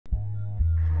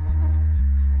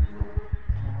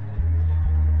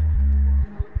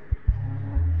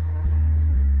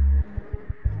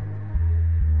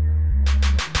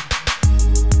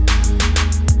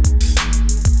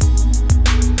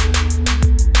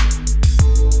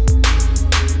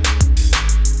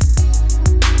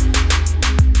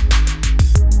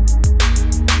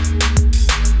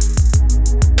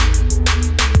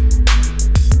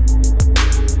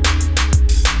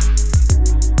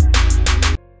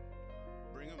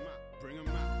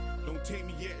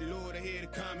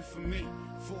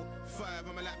4, 5,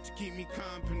 I'm a lap to keep me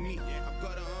company. I've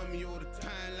got it on me all the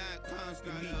time like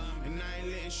constantly. And I ain't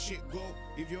letting shit go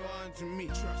if you're on to me.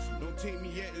 Don't take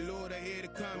me yet, Lord, I hear the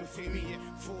coming for me.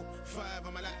 4, 5,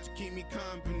 I'm a lap to keep me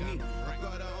company. I've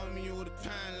got it on me all the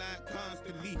time like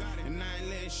constantly. And I ain't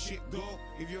letting shit go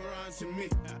if you're on to me.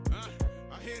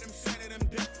 I hear them saying them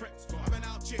death threats. I've been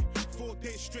out here 4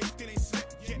 days straight, still ain't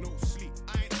slept yet. No sleep,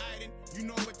 I ain't hiding. You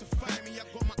know where to find me, I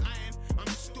got my iron. I'm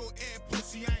still air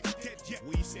pussy, I ain't dead yet.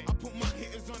 What you say? I put my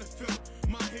hitters on the field,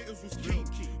 my hitters was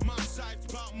key. My side's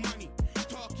about money,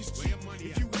 talk is cheap.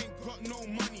 If you ain't got no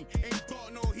money, ain't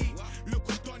got no heat. Look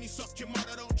at Donny, suck your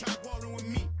mother, don't try warring with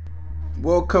me.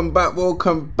 Welcome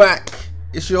back.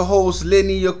 It's your host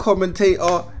Lenny, your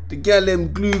commentator, the gal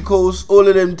them glucose, all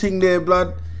of them ting there,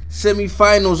 blood.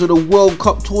 Semi-finals of the World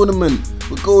Cup tournament.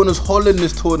 We're going as Holland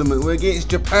this tournament. We're against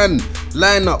Japan.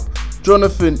 Lineup: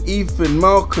 Jonathan, Ethan,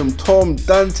 Malcolm, Tom,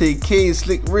 Dante, Kane,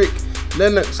 Slick Rick,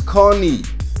 Lennox, Carney.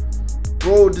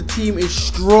 Bro, the team is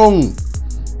strong.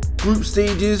 Group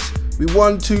stages, we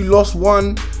won 2, lost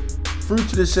 1. Through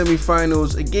to the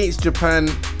semi-finals against Japan,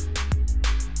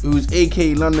 who's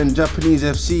aka London Japanese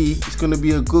FC. It's going to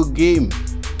be a good game.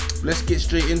 Let's get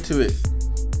straight into it.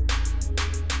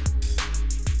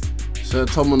 Sir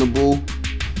Tom on the ball.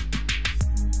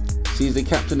 Sees the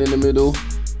captain in the middle.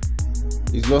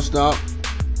 He's lost out.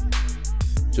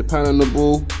 Japan on the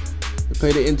ball. They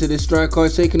played it into this striker.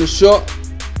 He's taking a shot.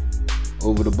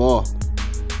 Over the bar.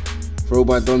 Throw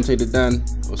by Dante the Dan.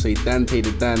 Or say Dante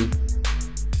the Dan.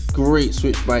 Great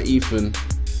switch by Ethan.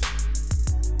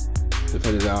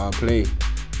 Defended out of play.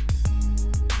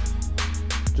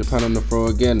 Japan on the throw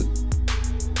again.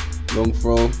 Long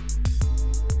throw.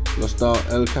 Lost out.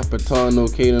 El Capitano.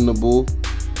 Kane on the ball.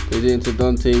 Plays it into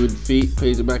Dante with feet.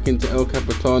 Plays it back into El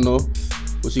Capitano.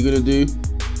 What's he gonna do?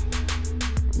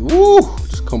 Woo!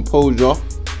 Just composure.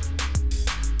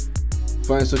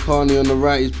 Finds Sakani on the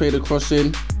right. He's played a cross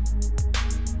in.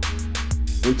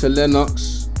 Into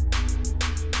Lennox.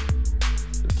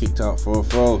 Kicked out for a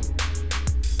throw.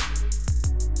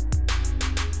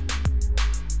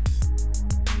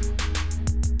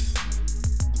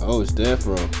 Oh, it's there,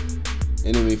 bro.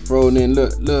 Enemy thrown in.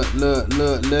 Look,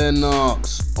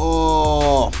 Lennox.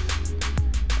 Oh,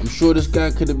 I'm sure this guy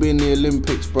could have been in the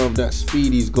Olympics, bro. That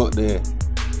speed he's got there.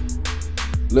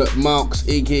 Look, Malks,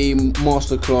 aka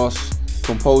Masterclass.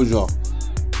 Composure.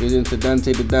 He's into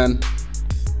Dante the Dan.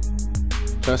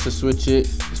 Tries to switch it.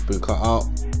 It's been cut out.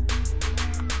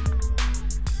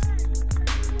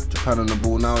 Japan on the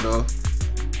ball now, though.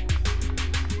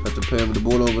 Had to play with the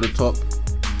ball over the top.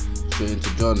 Straight into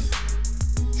John.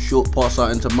 Short pass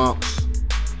out into Marks.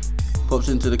 Pops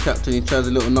into the captain. He tries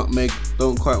a little nutmeg.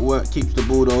 Don't quite work. Keeps the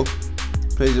ball though.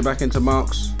 Plays it back into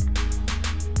Marks.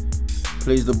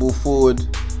 Plays the ball forward.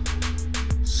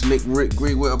 Slick Rick.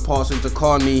 Great way to pass into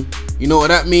Carney. You know what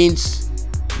that means?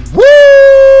 Woo!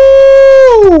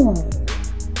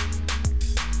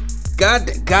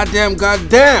 Goddamn.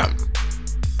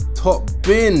 Top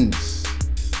bins.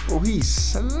 Oh, he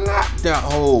slapped that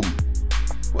home.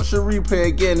 Watch the replay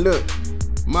again. Look.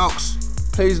 Malks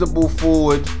plays the ball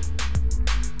forward.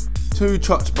 2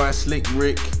 shots by Slick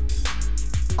Rick.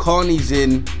 Carney's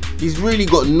in. He's really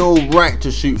got no right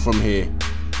to shoot from here.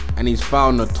 And he's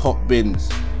found the top bins.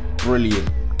 Brilliant.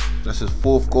 That's his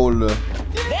 4th goal. Damn!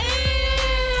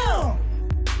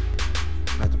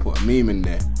 I had to put a meme in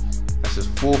there. That's his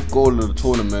 4th goal of the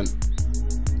tournament.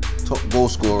 Top goal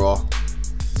scorer.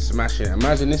 Smash it.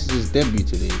 Imagine this is his debut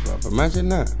today, bruv. Imagine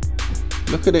that.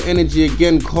 Look at the energy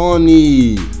again,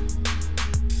 Carney.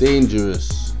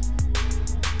 Dangerous.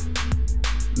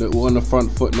 Look, we're on the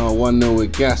front foot now, 1-0, we're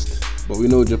gassed. But we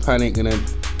know Japan they ain't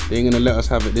gonna let us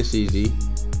have it this easy.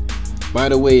 By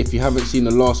the way, if you haven't seen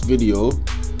the last video,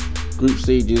 group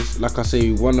stages, like I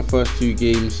say, we won the first 2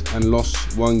 games and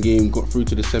lost 1 game, got through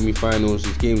to the semi-finals.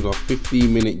 These games are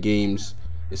 15-minute games.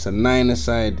 It's a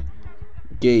 9-a-side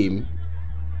game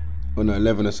on an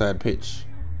 11-a-side pitch.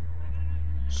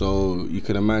 So you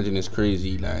can imagine it's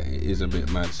crazy, like it is a bit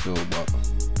mad still, but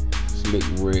Slick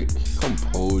Rick,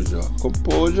 composure.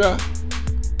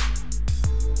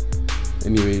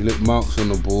 Anyway, look, Mark's on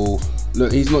the ball.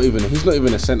 Look, he's not even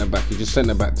a centre back. He's just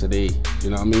centre back today. You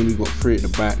know what I mean? We got 3 at the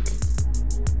back.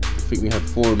 I think we had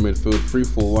 4 in midfield.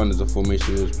 3-4-1 is the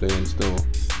formation we was playing still.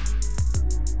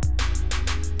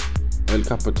 El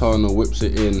Capitano whips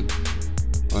it in.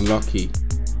 Unlucky,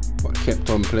 but kept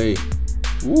on play.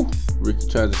 Woo! Ricky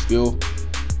tried to steal.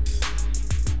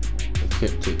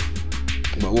 Kept it.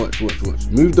 But watch.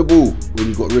 Move the ball when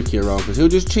you got Ricky around, because he'll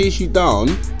just chase you down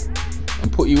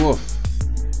and put you off.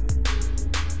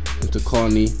 Into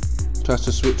Carney. Tries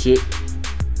to switch it.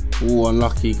 Oh,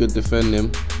 unlucky. Good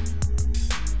defending.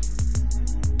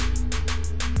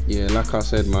 Yeah, like I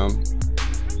said, man.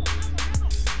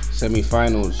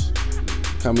 Semi-finals.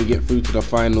 Can we get through to the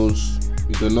finals?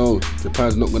 We don't know.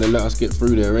 Japan's not going to let us get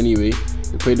through there anyway.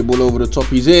 They played the ball over the top.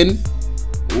 He's in.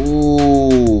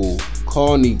 Ooh.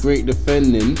 Carney, great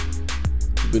defending.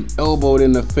 He's been elbowed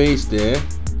in the face there.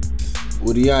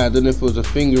 Or the eye. I don't know if it was a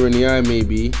finger in the eye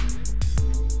maybe.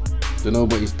 Don't know,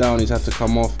 but he's down. He's had to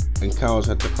come off. And Cow's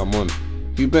had to come on.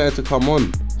 Who better to come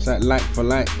on? It's like for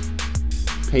like.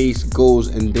 Pace, goals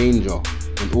and danger.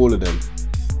 And all of them.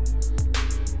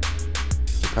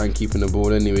 Japan keeping the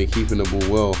ball anyway. Keeping the ball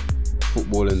well.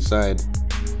 Football inside.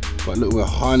 But look, we're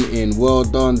hunting. Well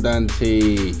done,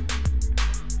 Dante.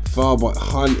 Far but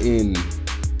hunting.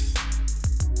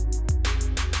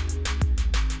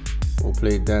 Well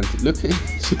played, Dante. Look at it.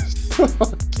 Just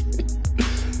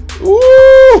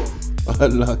Woo!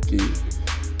 Unlucky.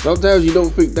 Sometimes you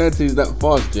don't think Dante's that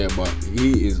fast, yeah, but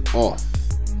he is off.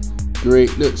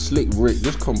 Great. Look, Slick Rick.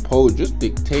 Just composed. Just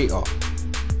dictator.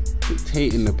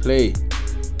 Dictating the play.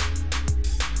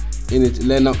 In it,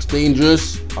 Lennox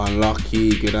dangerous.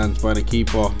 Unlucky. Good hands by the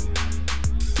keeper.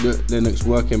 Look, Lennox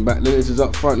working back. Lennox is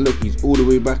up front. Look, he's all the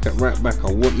way back at right back.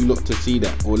 I want you lot to see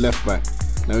that. Or left back.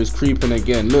 Now he's creeping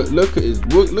again. Look at his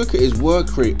work. Look at his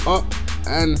work rate. Up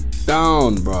and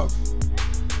down, bruv.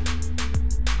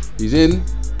 He's in.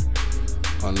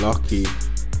 Unlucky.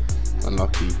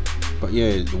 Unlucky. But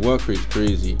yeah, the work rate's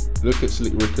crazy. Look at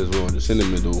Slick Rick as well. Just in the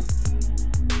middle.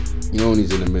 You know when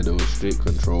he's in the middle, it's straight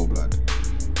control, blood.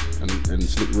 And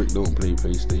Slick Rick don't play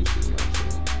PlayStation, like,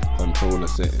 so controller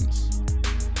settings.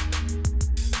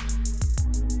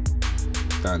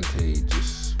 Dante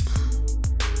just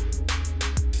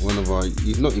one of our.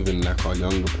 He's not even like our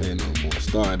younger player no more.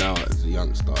 Started out as a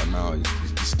youngster. Now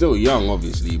he's still young,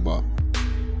 obviously, but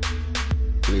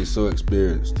he's so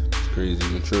experienced. It's crazy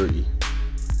maturity.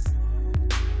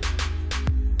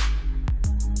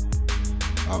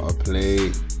 Out of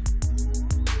play.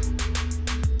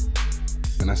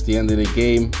 And that's the end of the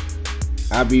game.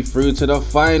 Abbey through to the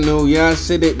final. Yeah, I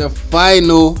said it, the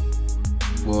final.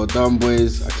 Well done,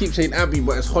 boys. I keep saying Abbey,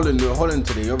 but it's Holland. We're Holland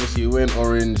today. Obviously, we're in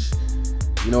orange.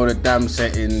 You know the damn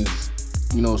settings.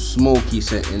 You know, smoky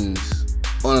settings.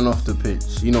 On and off the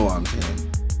pitch. You know what I'm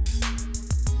saying.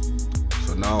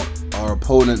 So now, our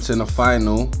opponents in the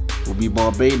final will be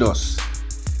Barbados.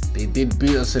 They did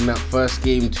beat us in that first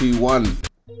game 2-1.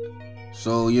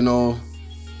 So, you know,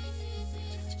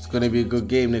 it's going to be a good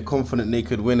game. They're confident they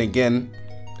could win again.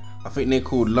 I think they're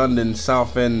called London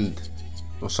Southend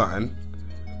or something.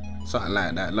 Something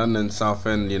like that. London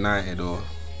Southend United or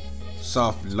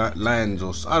South Lions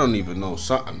or I don't even know.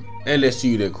 Something.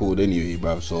 LSU they're called anyway,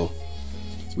 bruv. So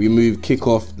we move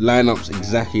kickoff. Lineups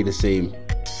exactly the same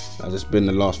as it's been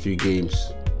the last few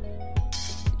games.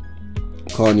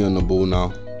 Carney on the ball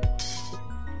now.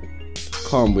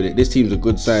 Calm with it. This team's a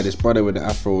good side. This brother with the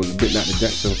afro is a bit like the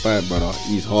Jackson 5 brother.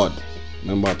 He's hard.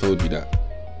 Remember I told you that.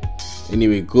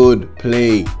 Anyway, good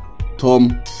play.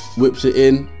 Tom whips it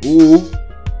in. Ooh.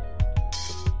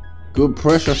 Good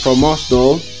pressure from us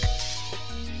though.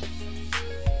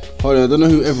 Holland, I don't know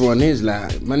who everyone is.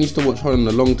 Like, man used to watch Holland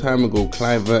a long time ago.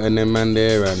 Clivert and them man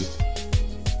there, and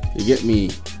you get me.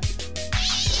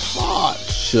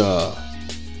 Touch.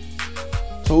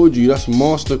 Told you that's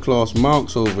masterclass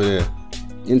marks over there.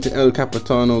 Into El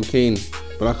Capitano Kane.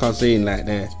 But like I was saying, like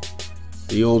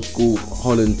the old school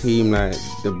Holland team, like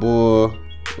the Boer.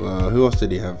 Who else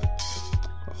did he have?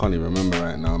 I can't even remember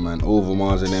right now, man.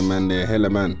 Overmars and them man there. Hella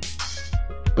man.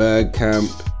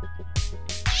 Bergkamp.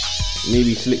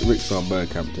 Maybe Slick Rick's our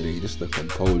Bergkamp today. Just the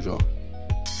composure.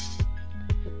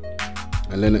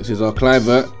 And Lennox is our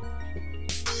Clivert.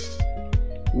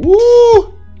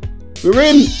 Woo! We're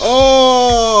in!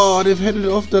 Oh, they've headed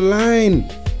it off the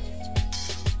line.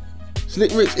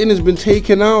 Slick Rick's in has been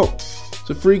taken out. It's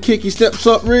a free kick. He steps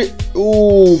up, Rick.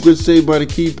 Oh, good save by the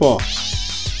keeper.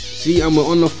 See, and we're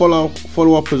on the follow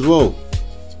up as well.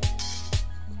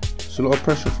 It's a lot of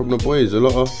pressure from the boys. A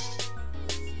lot of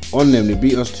on them. They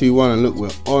beat us 2-1, and look,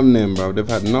 we're on them, bro. They've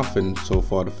had nothing so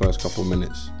far the first couple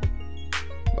minutes.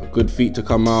 But good feet to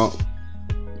come out.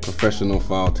 Professional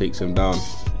foul takes him down.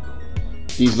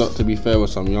 These lot, to be fair, with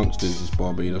some youngsters, this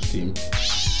Barbados team.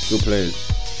 Good players.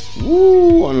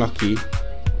 Woo, unlucky.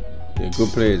 Yeah, good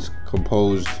players,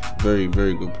 composed, very,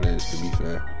 very good players, to be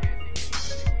fair.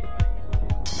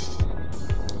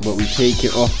 But we take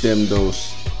it off them though.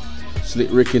 Slick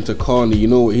Rick into Carney, you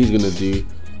know what he's gonna do.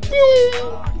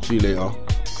 See you later.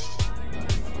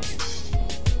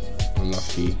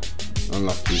 Unlucky,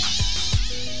 unlucky.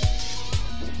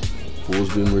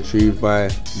 Ball's been retrieved by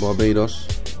Barbados.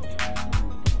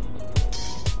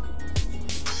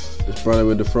 Brother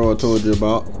with the throw I told you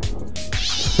about.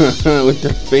 With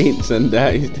the feints and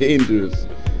that, he's dangerous.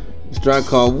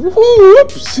 Striker,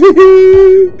 whoops!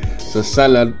 It's a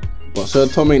salad. But Sir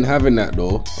Tom ain't having that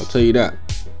though, I'll tell you that.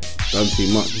 Done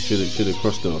too much, he should have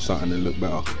crossed it or something and looked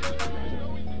better.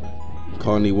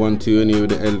 Carney 1-2 anyway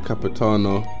with the El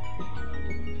Capitano.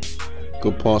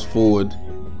 Good pass forward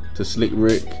to Slick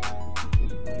Rick.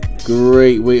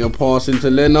 Great way to pass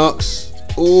into Lennox.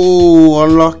 Oh,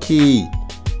 unlucky.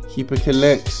 Keeper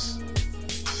collects.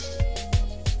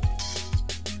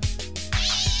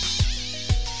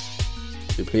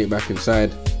 They play it back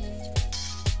inside.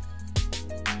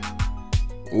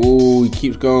 Oh, he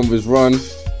keeps going with his run.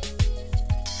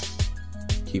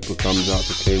 Keeper comes out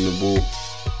to claim the ball.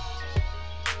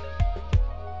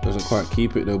 Doesn't quite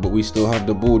keep it though, but we still have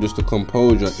the ball, just the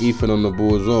composure. Ethan on the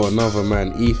ball as well. Another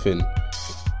man, Ethan.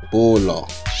 Baller.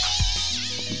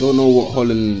 Don't know what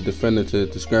Holland defender to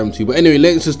describe him to. But anyway,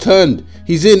 Lennox has turned.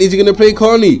 He's in. Is he going to play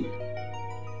Carney?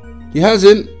 He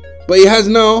hasn't, but he has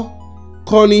now.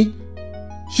 Carney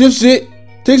shifts it.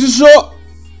 Takes a shot.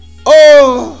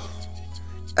 Oh!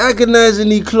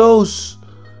 Agonizingly close.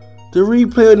 The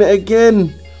replay on it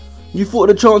again. You thought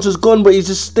the chance was gone, but he's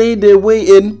just stayed there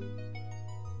waiting.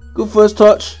 Good first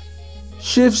touch.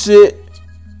 Shifts it.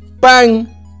 Bang.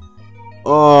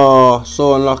 Oh,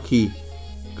 so unlucky.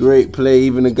 Great play.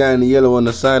 Even the guy in the yellow on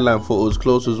the sideline thought it was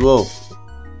close as well.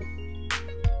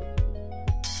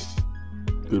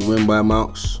 Good win by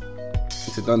Mouse.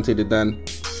 It's a Dante the Dan.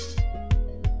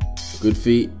 Good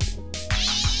feet.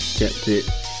 Kept it.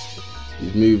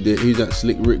 He's moved it. Who's that?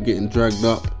 Slick Rick getting dragged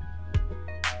up.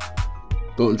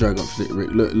 Don't drag up Slick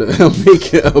Rick. Look, look. I'll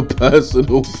make it a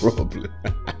personal problem.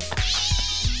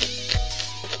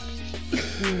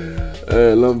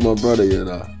 I love my brother, you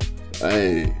know.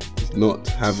 Hey, he's not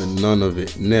having none of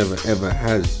it. Never, ever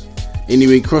has.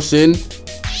 Anyway, crossing.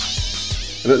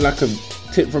 It looked like a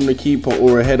tip from the keeper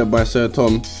or a header by Sir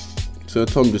Tom. Sir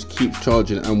Tom just keeps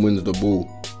charging and wins the ball.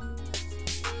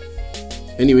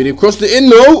 Anyway, they've crossed it in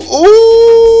though.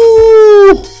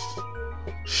 Oh!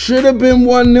 Should have been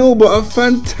 1-0, but a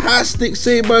fantastic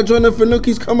save by Jonathan. Look,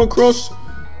 he's come across.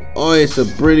 Oh, it's a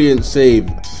brilliant save.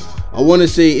 I want to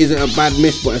say it isn't a bad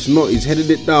miss, but it's not. He's headed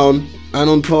it down and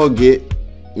on target,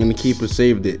 and the keeper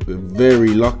saved it. We're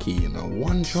very lucky, you know.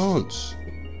 One chance.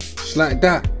 Just like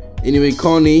that. Anyway,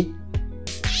 Carney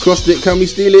crossed it. Can we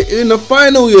steal it in the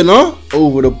final, you know?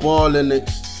 Over the bar, Lennox.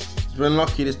 He's been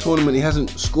lucky this tournament. He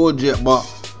hasn't scored yet, but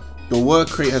the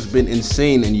work rate has been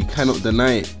insane, and you cannot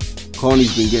deny it.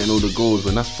 Carney's been getting all the goals,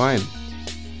 and that's fine.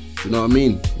 You know what I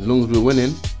mean? As long as we're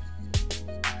winning.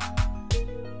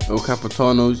 El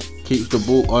Capitano's keeps the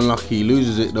ball. Unlucky, he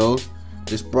loses it though.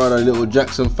 This brother, little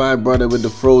Jackson 5 brother with the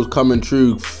throws coming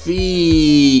through.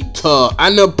 Feet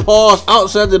and the pass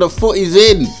outside of the foot is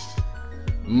in.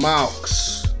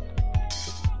 Marks.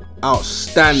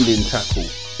 Outstanding tackle.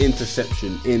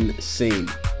 Interception. Insane.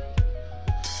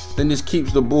 Then just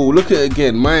keeps the ball. Look at it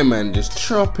again. My man just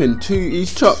chopping two.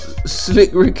 He's chopped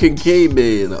Slick Rick and Kane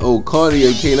there. Oh, Cardi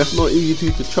and Kane. That's not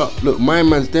easy to chop. Look, my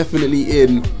man's definitely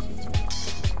in.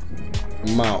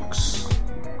 Marks.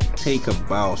 Take a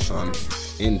bow, son.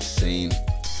 Insane.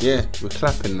 Yeah, we're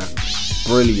clapping that.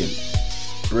 Brilliant.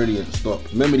 Brilliant stop.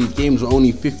 Remember, these games are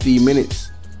only 15 minutes.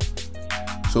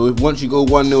 So if once you go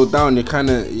 1-0 down,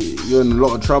 you're in a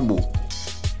lot of trouble.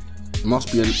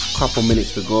 Must be a couple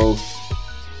minutes to go.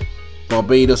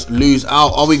 Barbados lose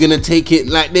out. Are we gonna take it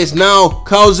like this now?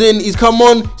 Carl's in. He's come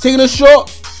on. He's taking a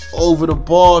shot over the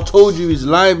bar. Told you he's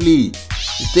lively.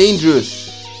 He's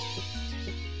dangerous.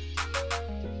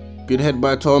 Good head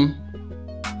by Tom.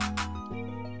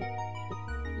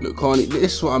 Look, Carney.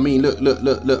 This is what I mean. Look, look,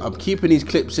 look, look. I'm keeping these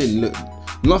clips in. Look,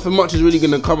 nothing much is really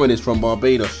gonna come on this from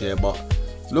Barbados here, but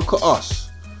look at us.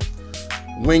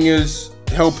 Wingers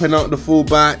helping out the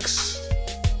fullbacks.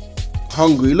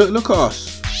 Hungry. Look at us.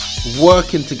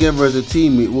 Working together as a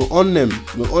team. We're on them.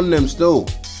 We're on them still.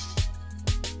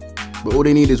 But all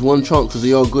they need is one chance because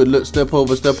they are good. Look, step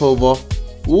over, step over.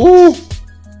 Woo!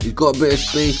 He's got a bit of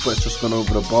space, but it's just gone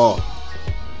over the bar.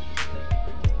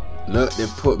 Look, they've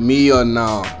put me on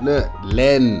now. Look,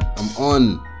 Len, I'm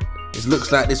on. It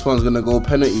looks like this one's gonna go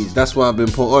penalties. That's why I've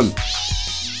been put on.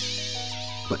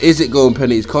 But is it going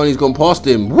penalties? Carney's gone past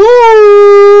him.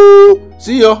 Woo!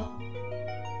 See ya.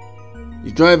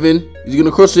 He's driving. Is he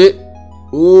gonna cross it?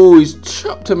 Oh, he's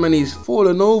chopped him and he's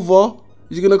fallen over.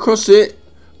 Is he gonna cross it?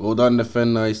 Well done,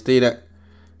 defender. He stayed at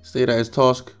his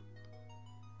task.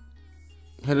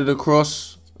 Headed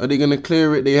across. Are they gonna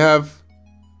clear it? They have.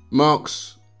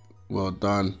 Marks. Well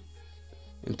done.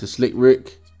 Into Slick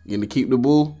Rick. You gonna keep the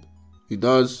ball? He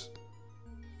does.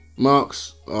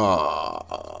 Marks.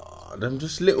 Ah, them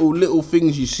just little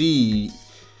things you see.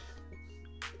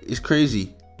 It's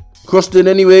crazy. Crossed in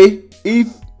anyway.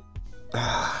 Eve.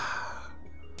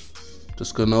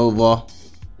 Just gone over.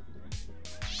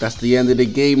 That's the end of the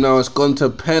game now. It's gone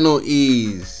to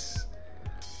penalties.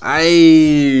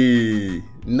 Aye.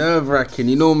 Nerve-wracking.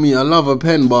 You know me, I love a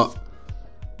pen, but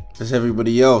there's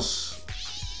everybody else.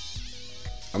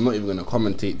 I'm not even going to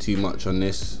commentate too much on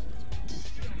this.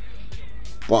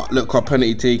 But look, our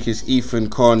penalty take is Ethan,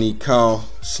 Carney, Cal,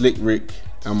 Slick Rick,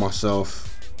 and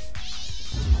myself.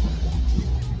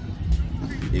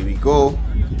 Here we go.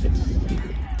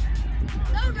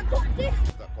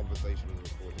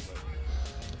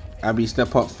 Abbey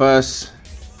step up first.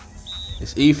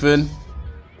 It's Ethan.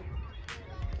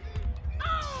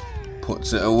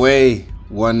 Puts it away.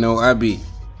 1-0 Abbey.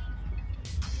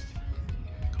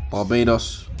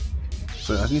 Barbados.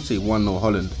 Sorry, I need to say 1-0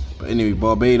 Holland. But anyway,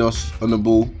 Barbados on the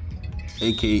ball.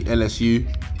 AKA LSU.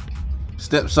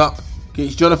 Steps up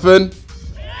against Jonathan.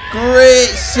 Great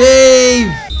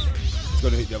save!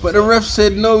 But the ref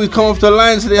said no, he's come off the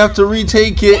line, so they have to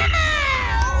retake it.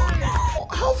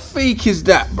 How fake is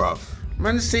that, bruv?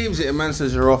 Man saves it and man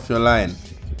says you're off your line.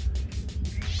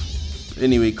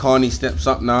 Anyway, Carney steps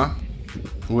up now.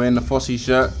 Wearing the Fossey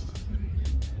shirt.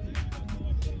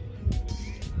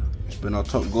 He's been our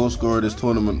top goal scorer this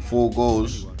tournament, 4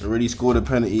 goals. Already scored a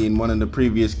penalty in one of the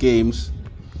previous games.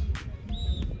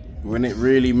 When it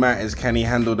really matters, can he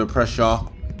handle the pressure?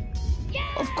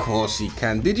 Of course he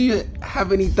can. Did you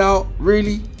have any doubt,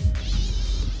 really?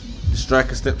 The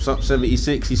striker steps up,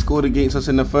 76. He scored against us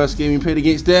in the first game he played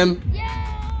against them.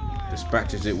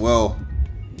 Dispatches it well.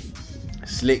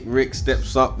 Slick Rick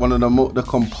steps up, one of the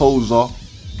composer.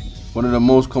 One of the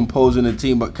most composed in the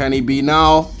team, but can he be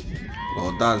now?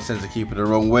 Well done, sends the keeper the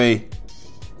wrong way.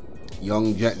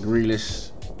 Young Jack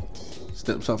Grealish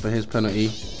steps up for his penalty.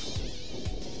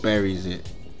 Buries it.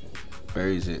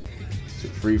 Buries it.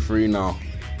 It's 3-3 now.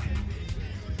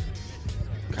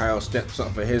 Kyle steps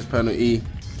up for his penalty.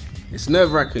 It's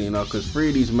nerve-wracking, you know, because 3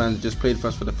 of these men just played for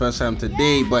us for the first time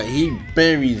today, but he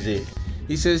buries it.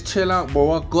 He says, chill out,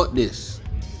 bro, I got this.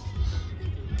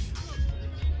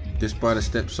 This brother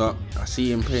steps up. I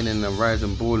see him playing in the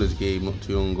Rising Ballers game not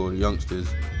too long ago, the youngsters.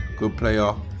 Good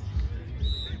player.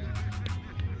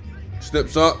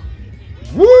 Steps up.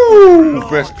 Woo!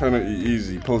 Best penalty,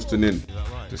 easy. Posting in.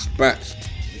 Dispatched.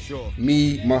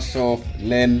 Me, myself,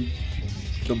 Len,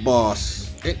 the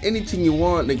boss. Anything you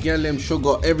want, the girl, them,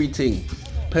 sugar, everything.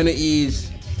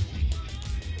 Penalties.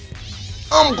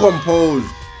 I'm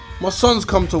composed. My son's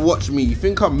come to watch me. You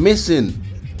think I'm missing?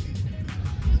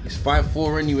 It's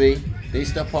 5-4 anyway. They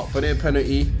step up for their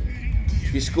penalty.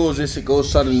 If he scores this, it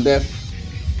goes sudden death.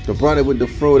 The brother with the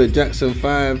throw, the Jackson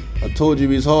 5. I told you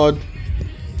he's hard.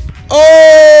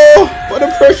 Oh! But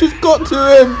the pressure's got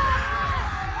to him.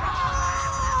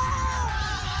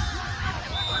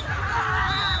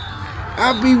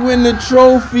 Abbey win the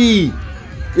trophy.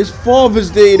 It's Father's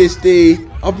Day this day.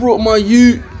 I brought my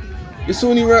ute. It's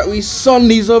only right we son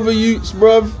these other utes,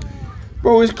 bruv.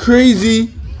 Bro, it's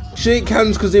crazy. Shake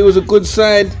hands because it was a good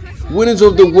side. Winners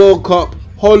of the World Cup,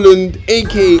 Holland,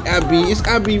 aka Abbey. It's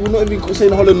Abbey, we're not even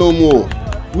saying Holland no more.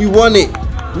 We won it.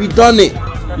 We done it.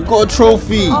 We got a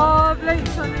trophy.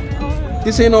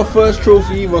 This ain't our first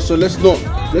trophy either, so let's not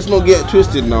get it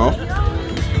twisted now.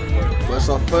 But it's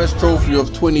our first trophy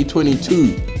of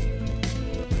 2022.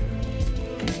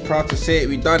 Proud to say it,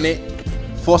 we done it.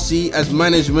 Fossey as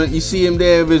management, you see him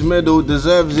there with his medal,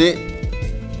 deserves it.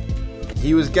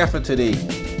 He was gaffer today.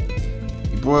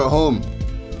 He brought it home.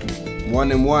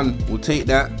 1-1, we'll take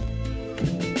that.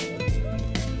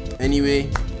 Anyway,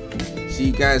 see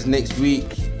you guys next week.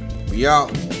 We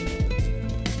out.